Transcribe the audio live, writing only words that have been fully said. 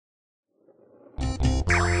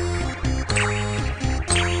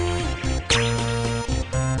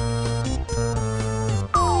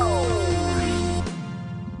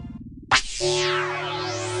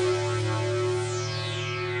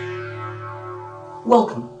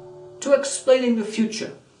Welcome to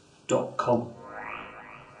explainingthefuture.com.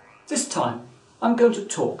 This time I'm going to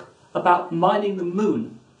talk about mining the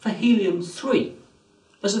moon for helium-3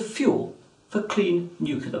 as a fuel for clean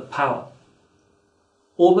nuclear power.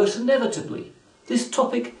 Almost inevitably, this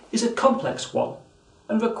topic is a complex one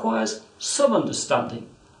and requires some understanding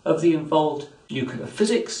of the involved nuclear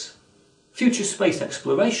physics, future space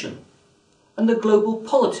exploration, and the global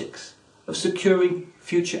politics of securing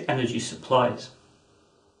future energy supplies.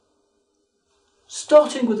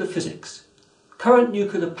 Starting with the physics, current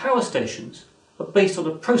nuclear power stations are based on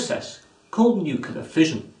a process called nuclear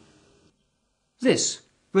fission. This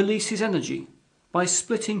releases energy by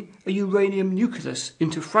splitting a uranium nucleus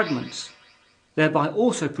into fragments, thereby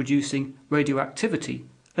also producing radioactivity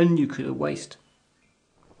and nuclear waste.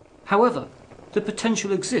 However, the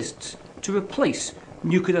potential exists to replace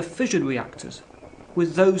nuclear fission reactors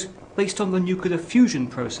with those based on the nuclear fusion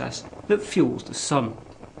process that fuels the Sun.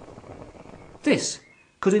 This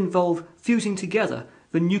could involve fusing together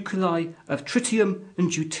the nuclei of tritium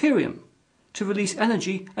and deuterium to release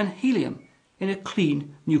energy and helium in a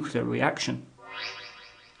clean nuclear reaction.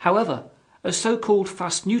 However, a so-called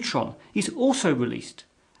fast neutron is also released,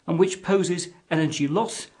 and which poses energy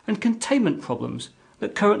loss and containment problems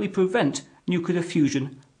that currently prevent nuclear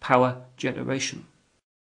fusion power generation.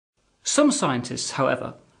 Some scientists,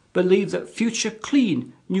 however, believe that future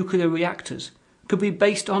clean nuclear reactors could be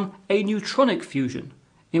based on a neutronic fusion,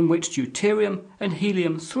 in which deuterium and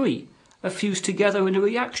helium-3 are fused together in a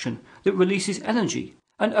reaction that releases energy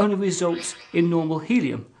and only results in normal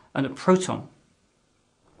helium and a proton.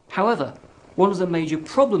 However, one of the major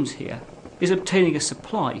problems here is obtaining a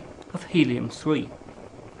supply of helium-3.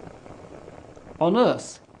 On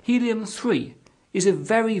Earth, helium-3 is a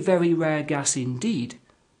very, very rare gas indeed,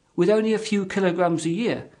 with only a few kilograms a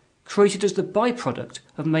year created as the byproduct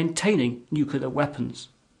of maintaining nuclear weapons.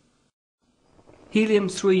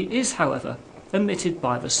 Helium-3 is, however, emitted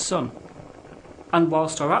by the Sun, and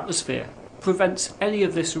whilst our atmosphere prevents any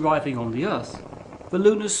of this arriving on the Earth, the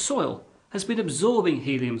lunar soil has been absorbing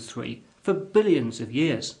helium-3 for billions of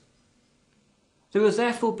years. There are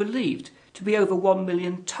therefore believed to be over 1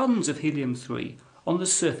 million tons of helium-3 on the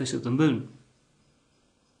surface of the Moon.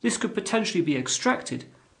 This could potentially be extracted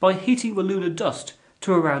by heating the lunar dust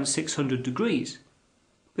to around 600 degrees,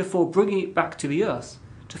 before bringing it back to the Earth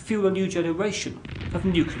to fuel a new generation of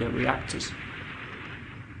nuclear reactors.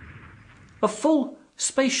 A full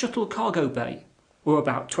Space Shuttle cargo bay, or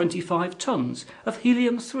about 25 tons of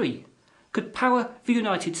helium-3, could power the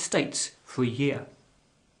United States for a year.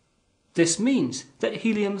 This means that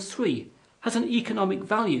helium-3 has an economic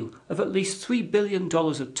value of at least $3 billion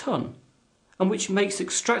a ton, and which makes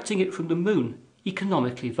extracting it from the Moon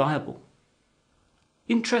economically viable.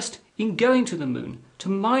 Interest in going to the Moon to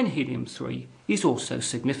mine helium-3 is also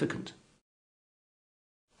significant.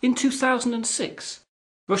 In 2006,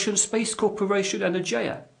 Russian Space Corporation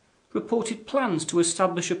Energeia reported plans to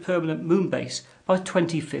establish a permanent moon base by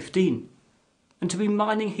 2015 and to be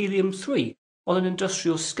mining helium-3 on an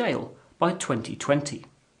industrial scale by 2020.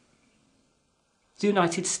 The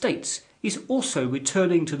United States is also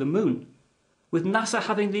returning to the Moon, with NASA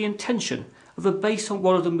having the intention of a base on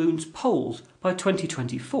one of the Moon's poles by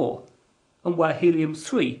 2024, and where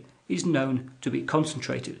helium-3 is known to be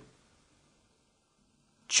concentrated.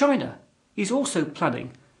 China is also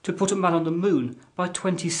planning to put a man on the Moon by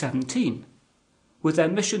 2017, with their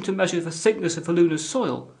mission to measure the thickness of the lunar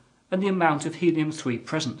soil and the amount of helium-3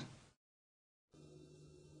 present.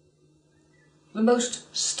 The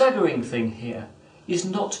most staggering thing here is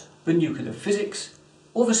not the nuclear physics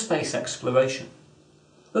or the space exploration,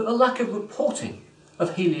 but the lack of reporting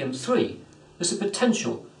of helium-3 as a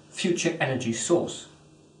potential future energy source.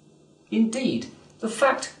 Indeed, the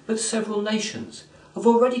fact that several nations have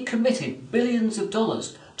already committed billions of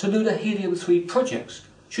dollars to lunar helium-3 projects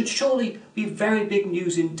should surely be very big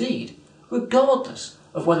news indeed, regardless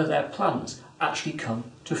of whether their plans actually come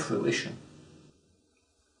to fruition.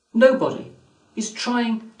 Nobody is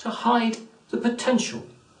trying to hide the potential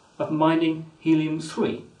of mining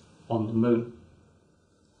helium-3 on the Moon.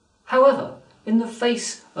 However, in the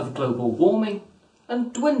face of global warming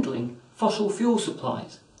and dwindling fossil fuel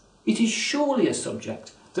supplies, it is surely a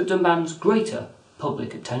subject that demands greater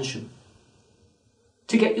public attention.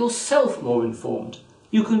 To get yourself more informed,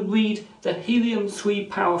 you can read the Helium-3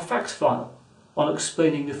 Power Facts file on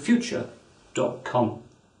explainingthefuture.com.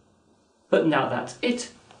 But now that's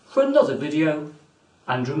it for another video,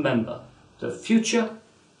 and remember, the future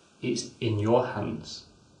is in your hands.